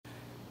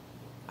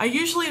I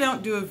usually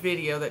don't do a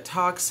video that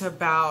talks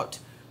about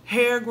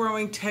hair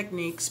growing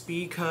techniques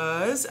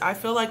because I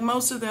feel like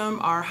most of them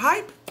are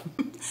hype.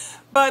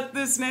 But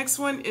this next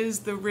one is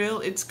the real.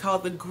 It's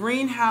called the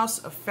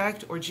greenhouse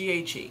effect, or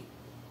GHE.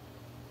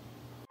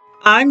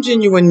 I'm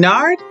Genuine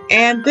Nard,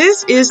 and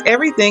this is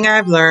everything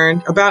I've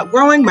learned about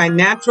growing my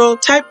natural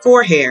type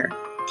 4 hair.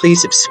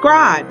 Please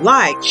subscribe,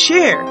 like,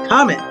 share,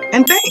 comment,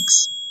 and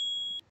thanks.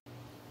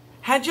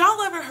 Had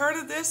y'all ever heard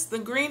of this, the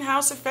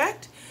greenhouse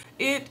effect?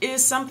 It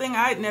is something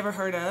I'd never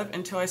heard of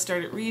until I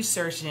started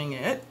researching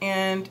it,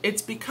 and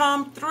it's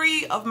become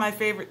three of my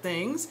favorite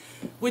things,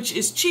 which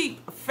is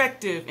cheap,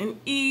 effective, and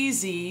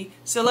easy.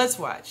 So let's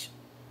watch.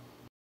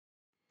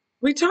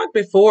 We talked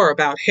before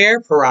about hair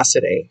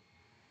porosity.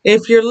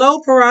 If you're low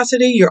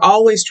porosity, you're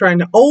always trying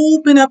to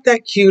open up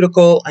that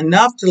cuticle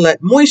enough to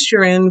let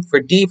moisture in for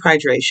deep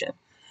hydration.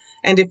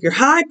 And if you're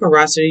high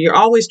porosity, you're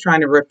always trying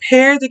to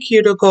repair the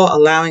cuticle,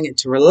 allowing it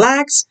to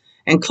relax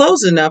and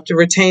close enough to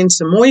retain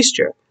some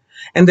moisture.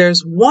 And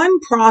there's one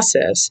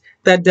process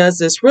that does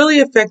this really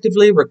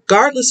effectively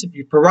regardless of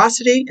your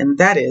porosity, and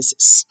that is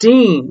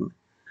steam.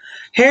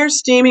 Hair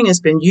steaming has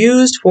been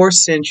used for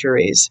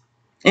centuries,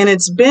 and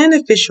its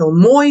beneficial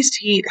moist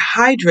heat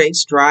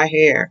hydrates dry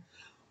hair.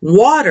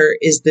 Water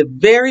is the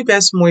very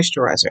best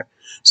moisturizer.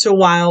 So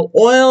while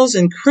oils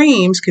and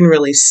creams can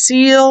really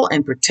seal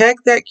and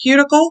protect that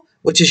cuticle,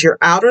 which is your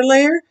outer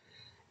layer,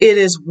 it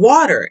is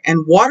water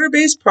and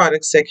water-based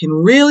products that can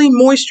really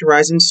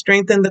moisturize and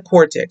strengthen the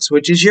cortex,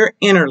 which is your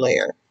inner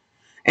layer.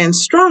 And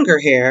stronger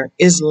hair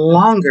is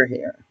longer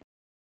hair.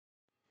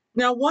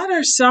 Now, what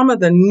are some of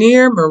the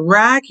near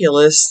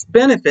miraculous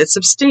benefits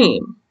of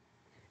steam?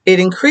 It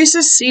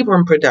increases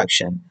sebum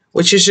production,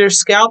 which is your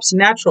scalp's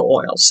natural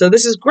oil. So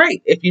this is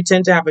great if you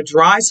tend to have a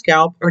dry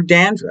scalp or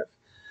dandruff.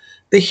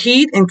 The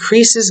heat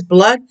increases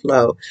blood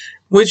flow,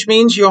 which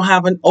means you'll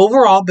have an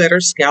overall better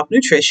scalp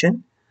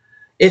nutrition.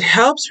 It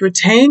helps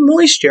retain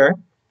moisture,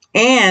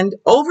 and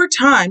over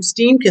time,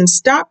 steam can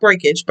stop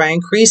breakage by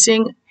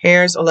increasing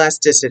hair's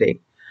elasticity.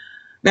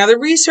 Now, the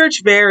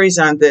research varies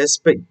on this,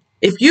 but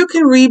if you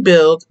can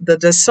rebuild the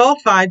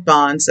disulfide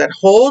bonds that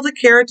hold the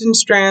keratin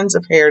strands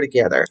of hair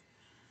together,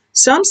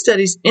 some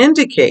studies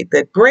indicate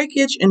that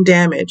breakage and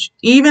damage,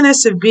 even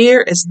as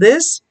severe as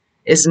this,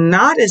 is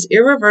not as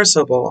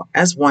irreversible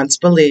as once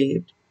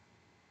believed.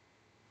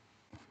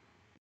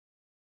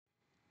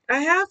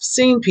 I have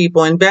seen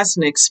people invest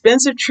in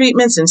expensive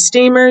treatments and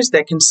steamers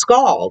that can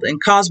scald and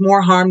cause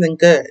more harm than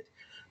good.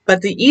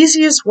 But the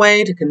easiest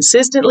way to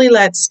consistently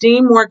let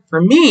steam work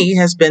for me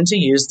has been to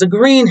use the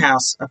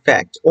greenhouse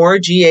effect, or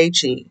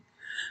GHE.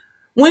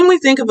 When we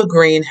think of a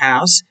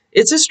greenhouse,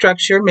 it's a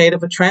structure made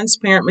of a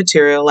transparent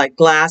material like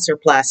glass or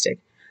plastic.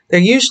 They're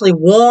usually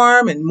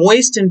warm and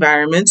moist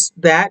environments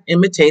that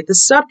imitate the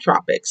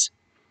subtropics.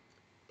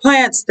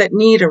 Plants that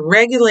need a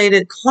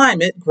regulated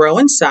climate grow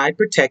inside,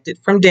 protected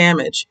from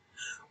damage.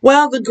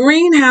 Well, the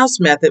greenhouse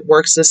method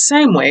works the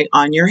same way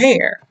on your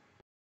hair.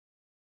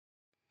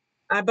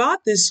 I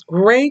bought this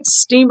great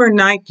steamer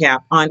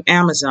nightcap on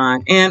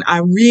Amazon, and I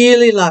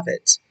really love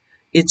it.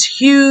 It's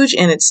huge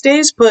and it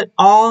stays put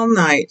all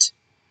night.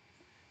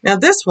 Now,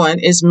 this one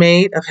is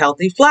made of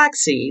healthy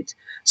flaxseed,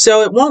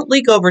 so it won't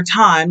leak over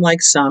time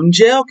like some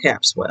gel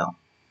caps will.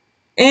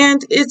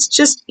 And it's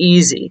just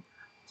easy.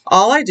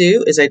 All I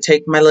do is I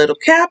take my little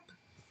cap,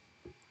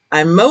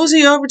 I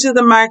mosey over to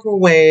the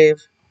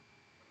microwave,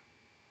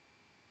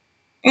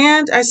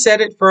 and I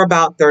set it for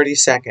about 30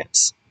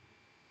 seconds.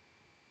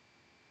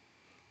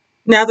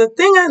 Now, the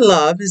thing I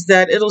love is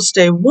that it'll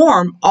stay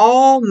warm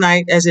all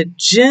night as it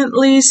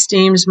gently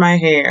steams my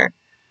hair.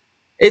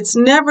 It's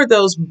never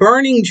those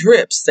burning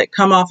drips that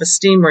come off of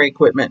steamer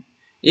equipment.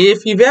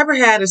 If you've ever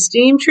had a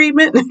steam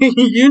treatment,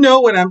 you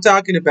know what I'm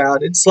talking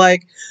about. It's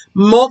like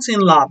molten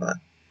lava.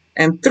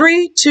 And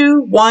 3,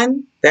 2,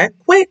 1, that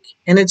quick,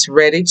 and it's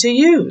ready to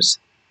use.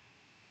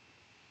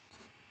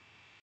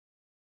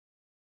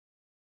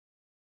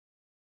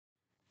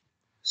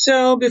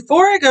 So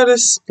before I go to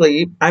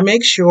sleep, I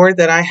make sure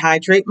that I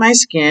hydrate my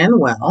skin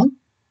well.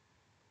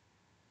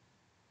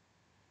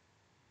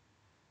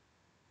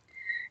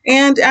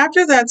 And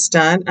after that's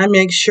done, I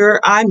make sure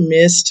I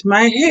mist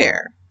my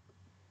hair.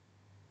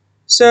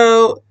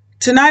 So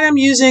tonight I'm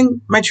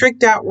using my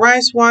tricked out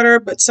rice water,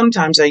 but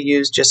sometimes I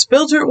use just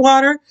filtered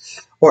water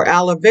or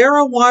aloe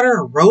vera water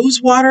or rose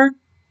water.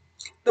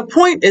 The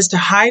point is to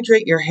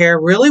hydrate your hair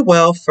really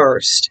well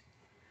first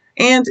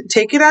and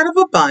take it out of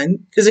a bun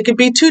because it can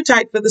be too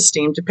tight for the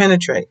steam to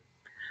penetrate.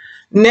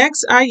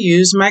 Next, I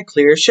use my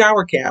clear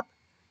shower cap.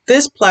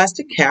 This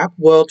plastic cap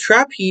will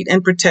trap heat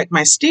and protect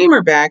my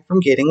steamer bag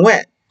from getting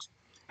wet.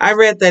 I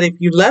read that if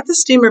you let the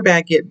steamer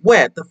bag get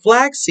wet, the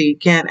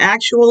flaxseed can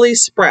actually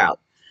sprout.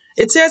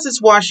 It says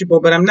it's washable,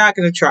 but I'm not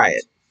going to try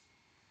it.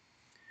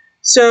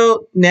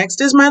 So next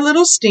is my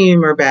little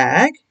steamer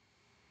bag.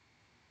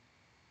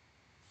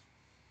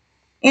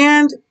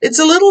 And it's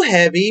a little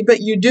heavy, but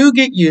you do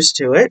get used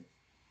to it.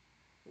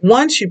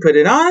 Once you put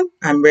it on,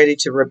 I'm ready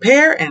to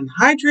repair and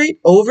hydrate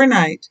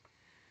overnight.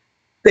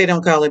 They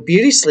don't call it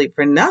beauty sleep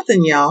for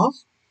nothing, y'all.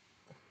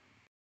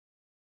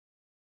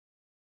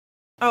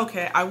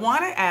 Okay, I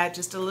want to add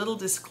just a little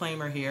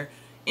disclaimer here.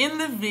 In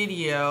the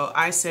video,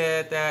 I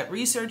said that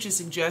research is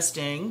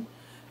suggesting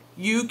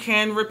you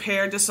can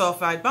repair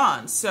disulfide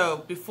bonds.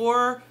 So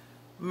before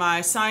my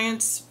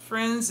science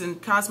friends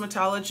and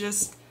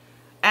cosmetologists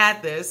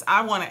add this,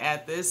 I want to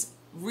add this.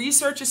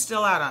 Research is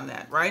still out on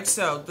that, right?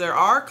 So there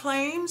are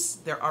claims,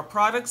 there are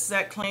products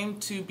that claim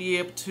to be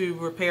able to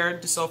repair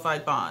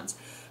disulfide bonds.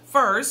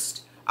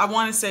 First, I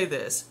want to say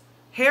this.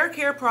 Hair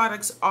care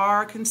products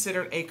are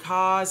considered a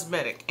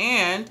cosmetic,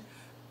 and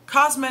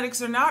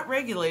cosmetics are not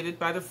regulated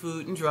by the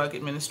Food and Drug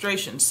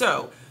Administration.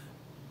 So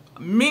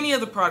many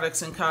of the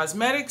products in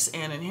cosmetics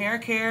and in hair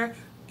care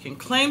can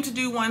claim to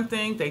do one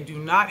thing. They do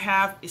not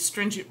have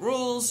stringent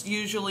rules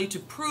usually to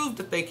prove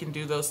that they can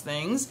do those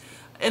things.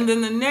 And then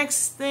the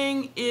next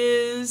thing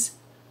is,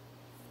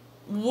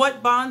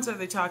 what bonds are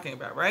they talking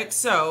about, right?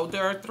 So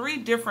there are 3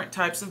 different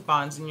types of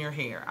bonds in your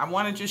hair. I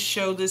want to just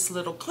show this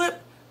little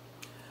clip.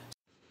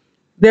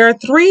 There are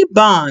 3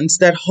 bonds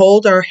that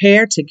hold our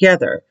hair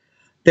together.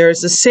 There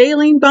is the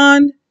saline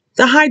bond,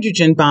 the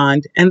hydrogen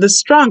bond, and the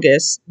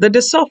strongest, the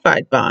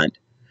disulfide bond.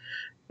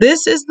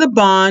 This is the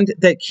bond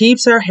that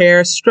keeps our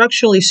hair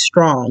structurally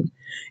strong.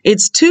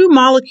 It's 2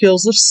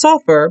 molecules of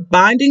sulfur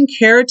binding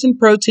keratin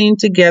protein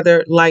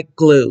together like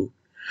glue.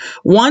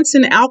 Once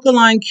an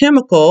alkaline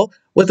chemical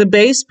with a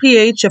base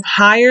pH of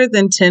higher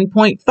than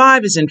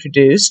 10.5 is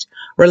introduced,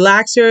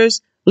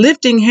 relaxers,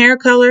 lifting hair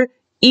color,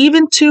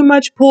 even too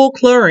much pool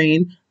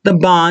chlorine, the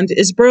bond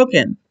is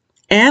broken,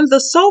 and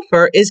the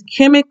sulfur is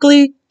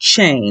chemically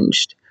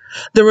changed.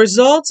 The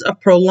results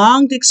of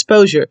prolonged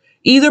exposure,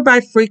 either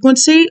by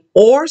frequency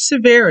or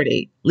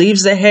severity,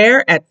 leaves the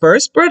hair at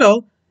first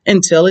brittle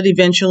until it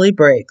eventually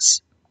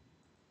breaks.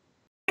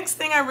 Next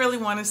thing I really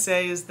want to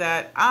say is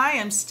that I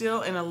am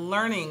still in a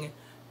learning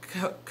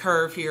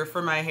curve here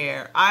for my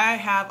hair. I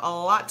have a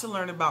lot to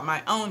learn about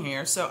my own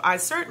hair, so I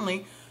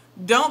certainly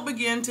don't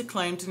begin to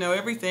claim to know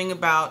everything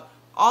about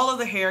all of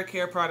the hair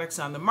care products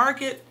on the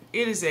market.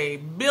 It is a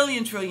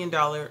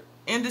billion-trillion-dollar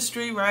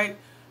industry, right?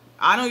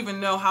 I don't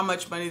even know how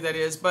much money that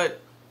is,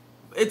 but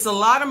it's a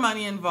lot of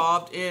money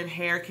involved in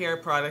hair care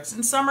products,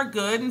 and some are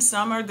good and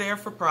some are there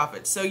for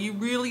profit. So you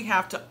really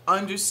have to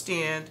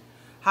understand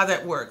how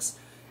that works.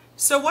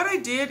 So what I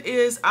did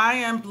is, I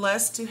am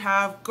blessed to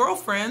have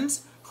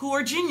girlfriends who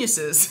are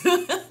geniuses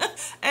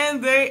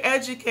and they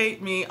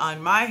educate me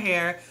on my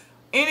hair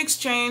in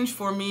exchange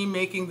for me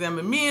making them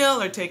a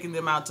meal or taking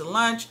them out to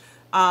lunch.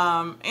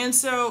 And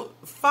so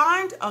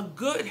find a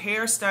good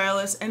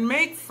hairstylist and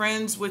make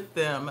friends with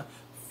them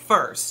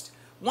first.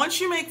 Once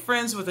you make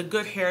friends with a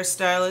good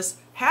hairstylist,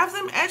 have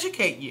them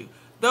educate you.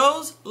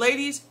 Those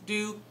ladies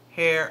do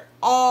hair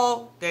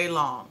all day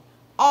long.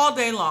 All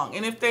day long.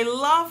 And if they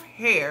love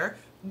hair,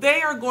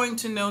 they are going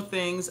to know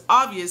things,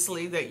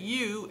 obviously, that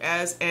you,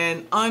 as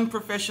an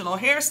unprofessional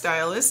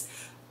hairstylist,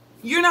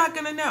 you're not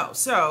going to know.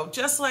 So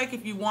just like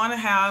if you want to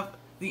have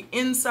the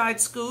inside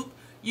scoop,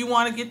 you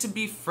want to get to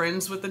be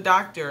friends with the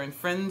doctor and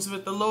friends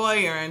with the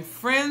lawyer and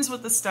friends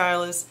with the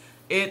stylist,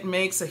 it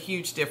makes a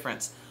huge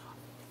difference.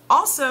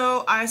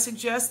 Also, I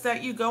suggest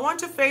that you go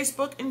onto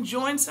Facebook and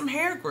join some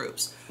hair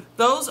groups.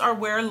 Those are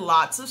where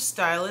lots of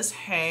stylists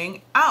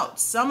hang out.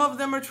 Some of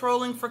them are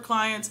trolling for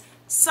clients.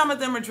 Some of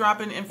them are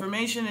dropping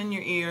information in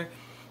your ear.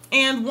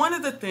 And one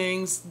of the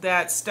things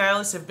that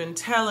stylists have been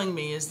telling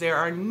me is there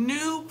are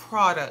new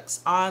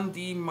products on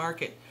the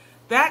market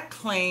that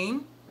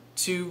claim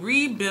to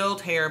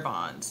rebuild hair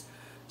bonds.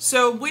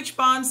 So which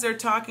bonds they're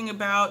talking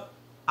about,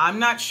 I'm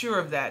not sure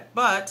of that.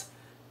 But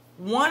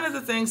one of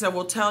the things I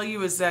will tell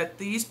you is that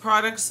these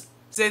products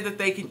say that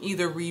they can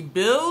either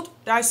rebuild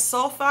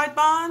disulfide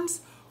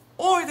bonds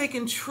or they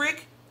can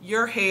trick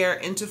your hair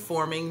into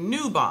forming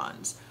new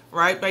bonds,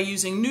 right, by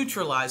using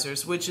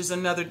neutralizers, which is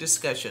another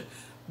discussion.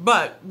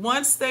 But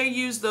once they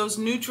use those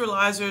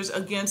neutralizers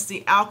against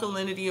the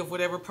alkalinity of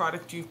whatever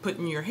product you've put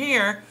in your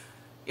hair,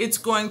 it's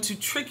going to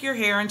trick your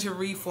hair into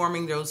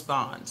reforming those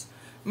bonds.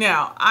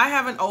 Now, I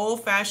have an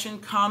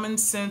old-fashioned common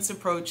sense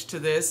approach to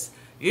this.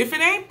 If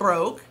it ain't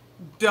broke,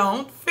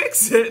 don't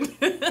fix it.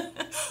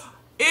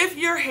 If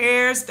your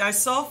hair's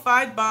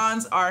disulfide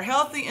bonds are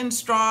healthy and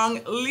strong,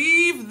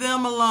 leave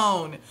them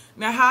alone.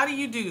 Now, how do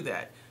you do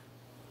that?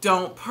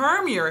 Don't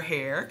perm your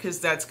hair, because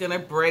that's going to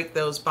break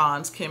those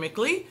bonds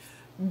chemically.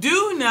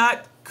 Do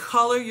not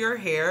color your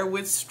hair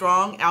with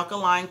strong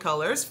alkaline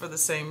colors for the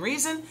same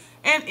reason.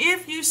 And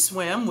if you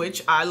swim,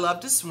 which I love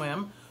to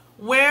swim,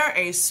 wear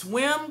a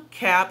swim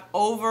cap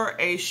over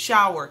a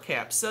shower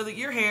cap so that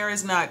your hair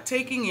is not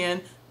taking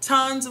in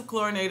tons of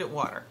chlorinated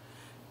water.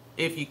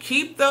 If you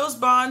keep those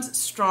bonds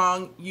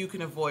strong, you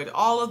can avoid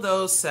all of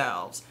those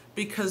salves.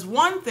 Because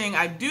one thing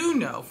I do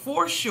know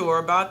for sure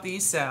about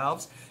these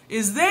salves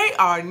is they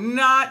are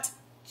not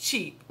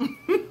cheap.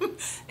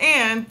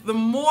 And the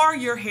more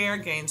your hair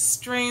gains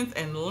strength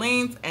and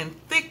length and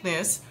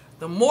thickness,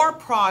 the more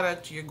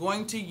product you're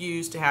going to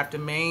use to have to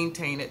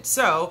maintain it.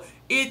 So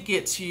it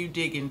gets you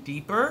digging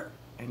deeper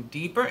and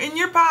deeper in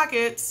your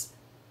pockets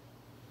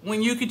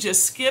when you could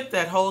just skip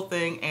that whole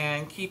thing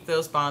and keep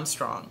those bonds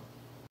strong.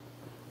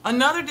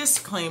 Another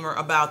disclaimer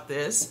about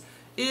this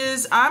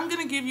is I'm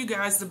going to give you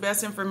guys the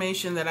best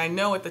information that I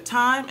know at the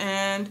time,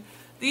 and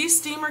these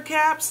steamer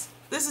caps,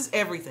 this is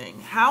everything.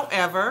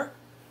 However,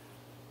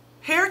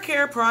 hair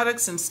care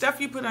products and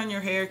stuff you put on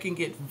your hair can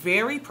get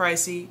very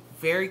pricey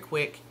very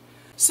quick.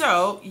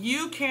 So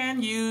you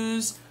can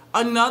use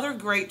another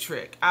great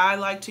trick. I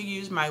like to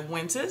use my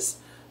Wentas,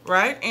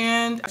 right?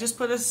 And just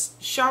put a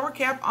shower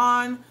cap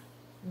on,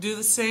 do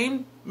the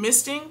same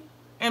misting,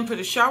 and put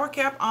a shower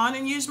cap on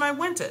and use my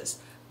Wentas.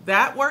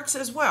 That works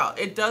as well.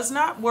 It does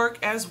not work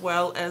as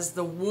well as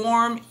the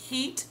warm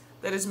heat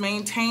that is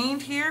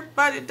maintained here,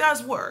 but it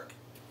does work.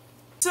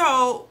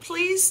 So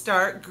please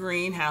start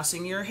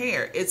greenhousing your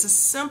hair. It's a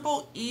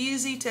simple,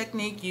 easy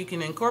technique you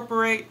can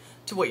incorporate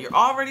to what you're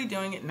already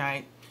doing at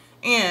night,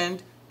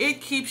 and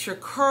it keeps your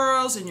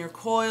curls and your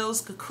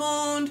coils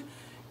cocooned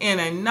in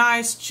a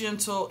nice,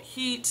 gentle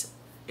heat.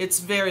 It's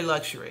very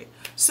luxury.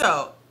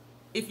 So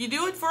if you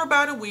do it for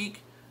about a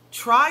week,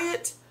 try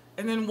it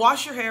and then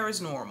wash your hair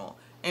as normal.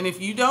 And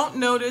if you don't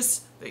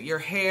notice that your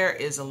hair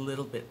is a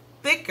little bit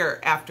thicker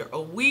after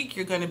a week,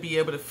 you're going to be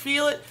able to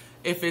feel it.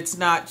 If it's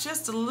not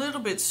just a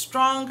little bit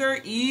stronger,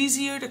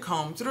 easier to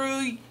comb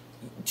through,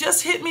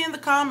 just hit me in the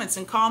comments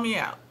and call me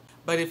out.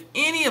 But if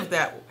any of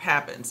that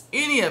happens,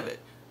 any of it,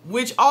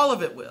 which all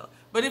of it will,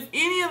 but if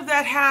any of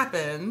that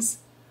happens,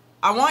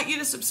 I want you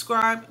to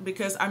subscribe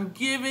because I'm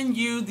giving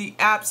you the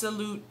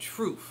absolute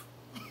truth.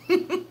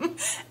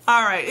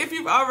 All right, if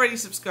you've already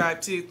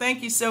subscribed to,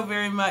 thank you so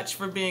very much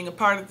for being a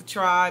part of the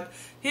tribe.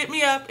 Hit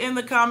me up in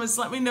the comments,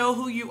 let me know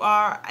who you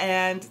are,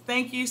 and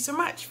thank you so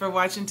much for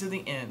watching to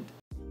the end.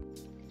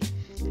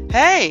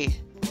 Hey,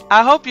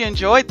 I hope you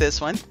enjoyed this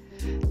one.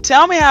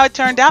 Tell me how it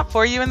turned out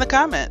for you in the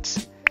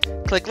comments.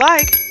 Click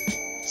like,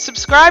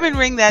 subscribe and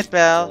ring that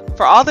bell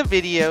for all the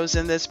videos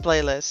in this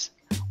playlist,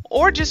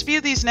 or just view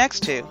these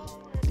next two.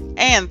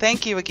 And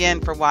thank you again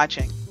for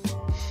watching.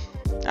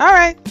 All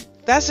right,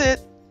 that's it.